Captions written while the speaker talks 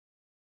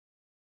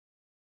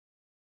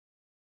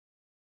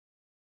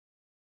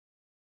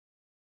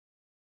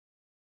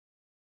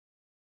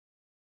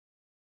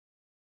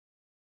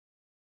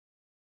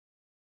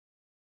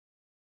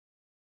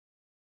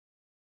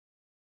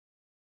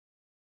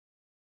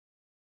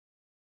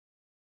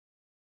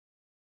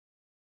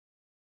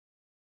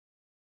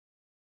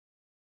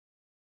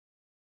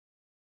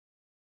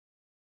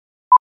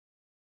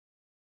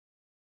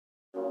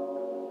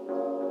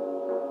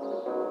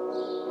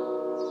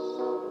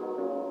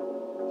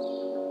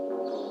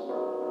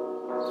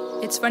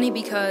It's funny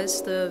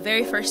because the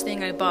very first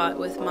thing I bought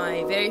with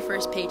my very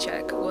first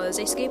paycheck was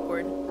a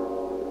skateboard.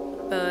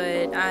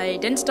 But I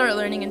didn't start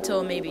learning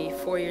until maybe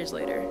 4 years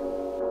later.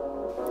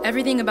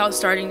 Everything about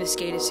starting to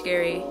skate is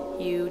scary.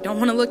 You don't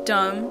want to look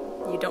dumb,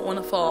 you don't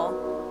want to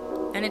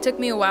fall. And it took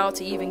me a while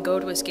to even go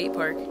to a skate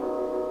park.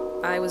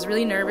 I was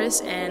really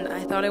nervous and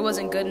I thought I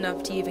wasn't good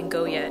enough to even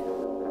go yet.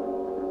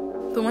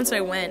 But once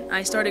I went,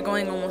 I started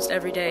going almost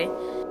every day.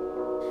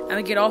 I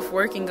would get off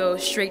work and go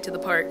straight to the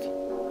park.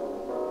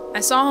 I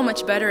saw how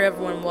much better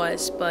everyone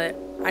was, but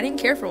I didn't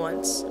care for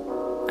once.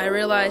 I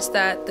realized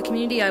that the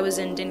community I was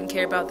in didn't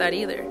care about that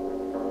either.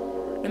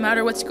 No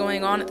matter what's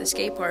going on at the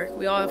skate park,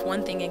 we all have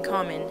one thing in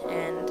common,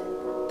 and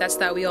that's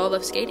that we all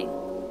love skating.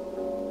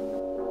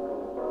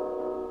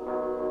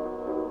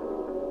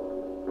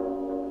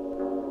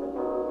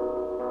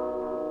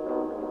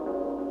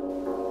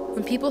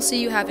 When people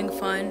see you having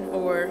fun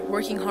or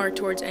working hard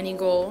towards any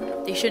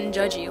goal, they shouldn't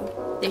judge you.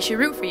 They should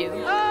root for you.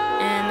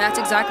 And that's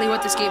exactly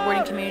what the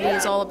skateboarding community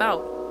is all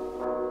about.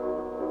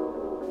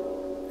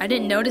 I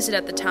didn't notice it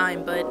at the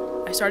time, but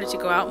I started to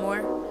go out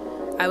more.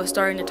 I was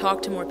starting to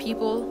talk to more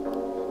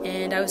people,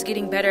 and I was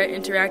getting better at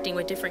interacting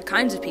with different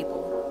kinds of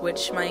people,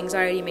 which my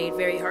anxiety made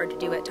very hard to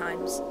do at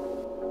times.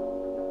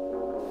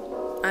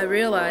 I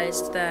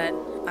realized that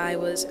I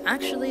was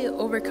actually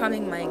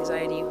overcoming my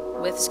anxiety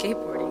with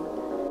skateboarding.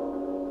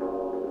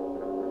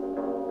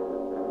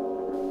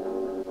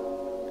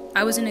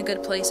 I was in a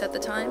good place at the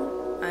time.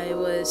 I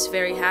was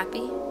very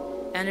happy,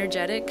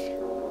 energetic,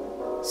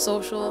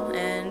 social,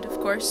 and of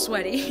course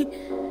sweaty.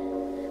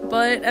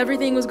 But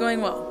everything was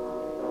going well.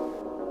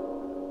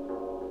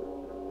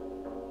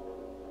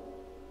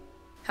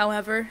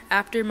 However,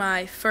 after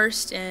my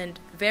first and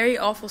very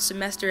awful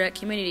semester at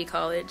community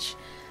college,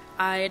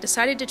 I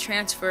decided to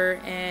transfer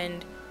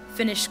and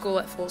finish school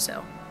at Full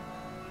Sail,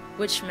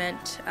 which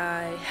meant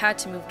I had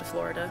to move to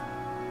Florida.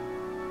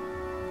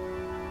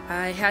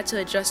 I had to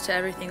adjust to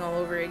everything all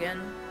over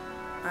again.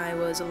 I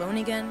was alone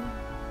again,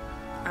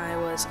 I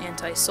was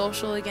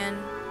antisocial again,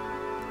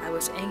 I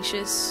was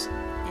anxious,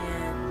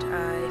 and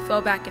I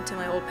fell back into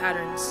my old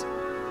patterns.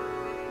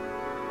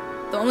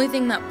 The only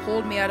thing that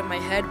pulled me out of my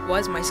head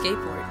was my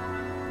skateboard.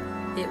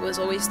 It was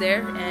always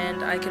there,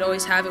 and I could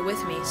always have it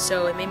with me,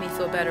 so it made me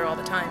feel better all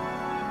the time.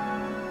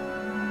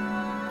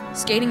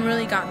 Skating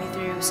really got me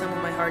through some of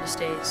my hardest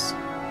days.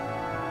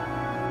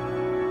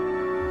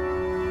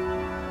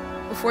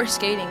 Before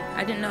skating,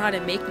 I didn't know how to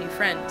make new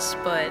friends,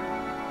 but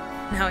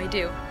now I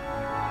do.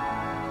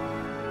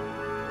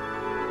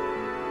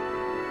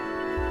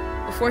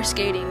 Before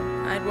skating,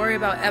 I'd worry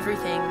about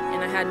everything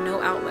and I had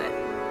no outlet,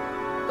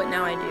 but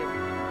now I do.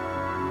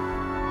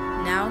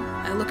 Now,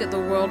 I look at the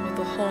world with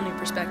a whole new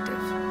perspective.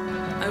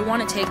 I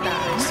want to take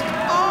that risk.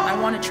 I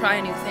want to try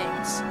new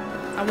things.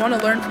 I want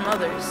to learn from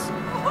others.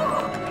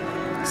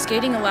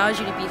 Skating allows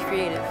you to be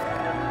creative.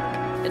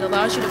 It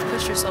allows you to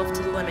push yourself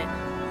to the limit.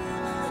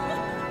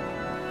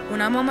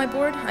 When I'm on my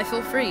board, I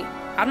feel free.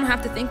 I don't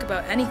have to think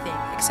about anything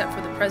except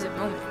for the present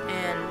moment,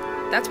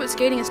 and that's what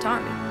skating has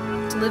taught me.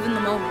 To live in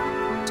the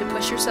moment, to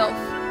push yourself,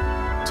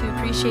 to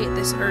appreciate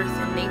this earth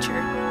and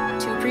nature,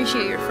 to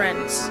appreciate your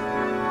friends,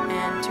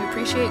 and to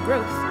appreciate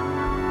growth.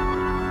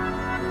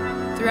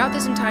 Throughout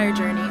this entire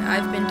journey,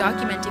 I've been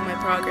documenting my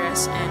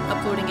progress and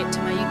uploading it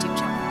to my YouTube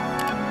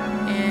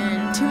channel.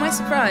 And to my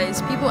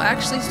surprise, people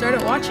actually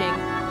started watching,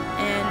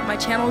 and my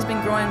channel has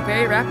been growing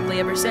very rapidly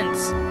ever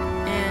since.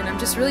 And I'm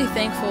just really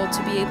thankful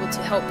to be able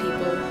to help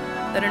people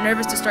that are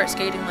nervous to start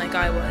skating like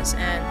I was,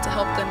 and to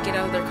help them get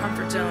out of their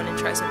comfort zone and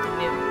try something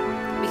new.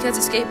 Because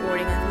of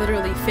skateboarding, I've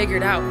literally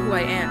figured out who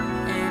I am,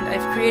 and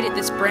I've created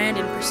this brand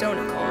and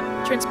persona called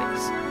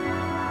Trinspace.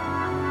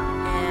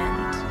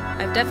 And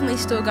I've definitely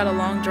still got a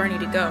long journey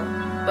to go,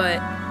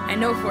 but I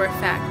know for a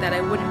fact that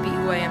I wouldn't be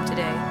who I am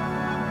today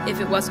if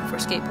it wasn't for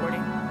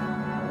skateboarding.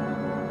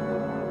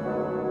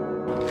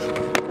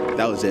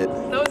 That was it.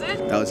 That was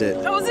it? That was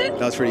it. That was it?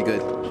 That was pretty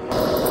good.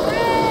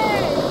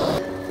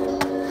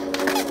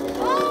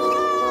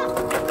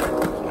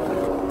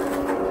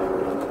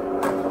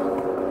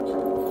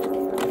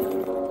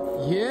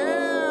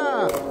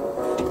 Yeah!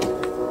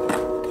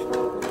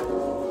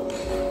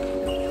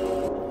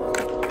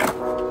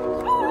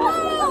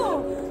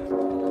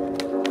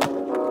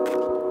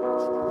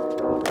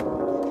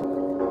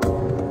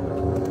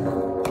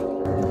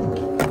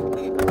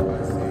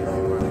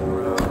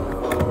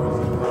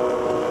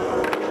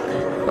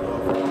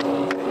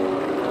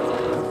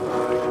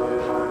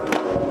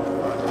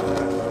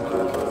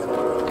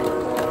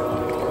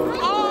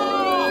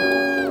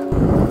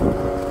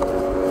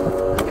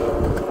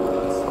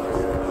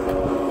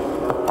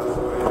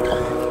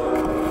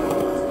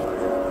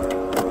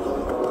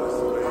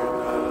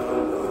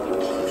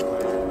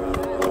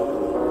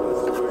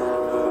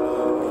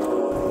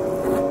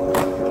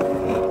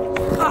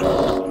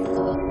 Ah!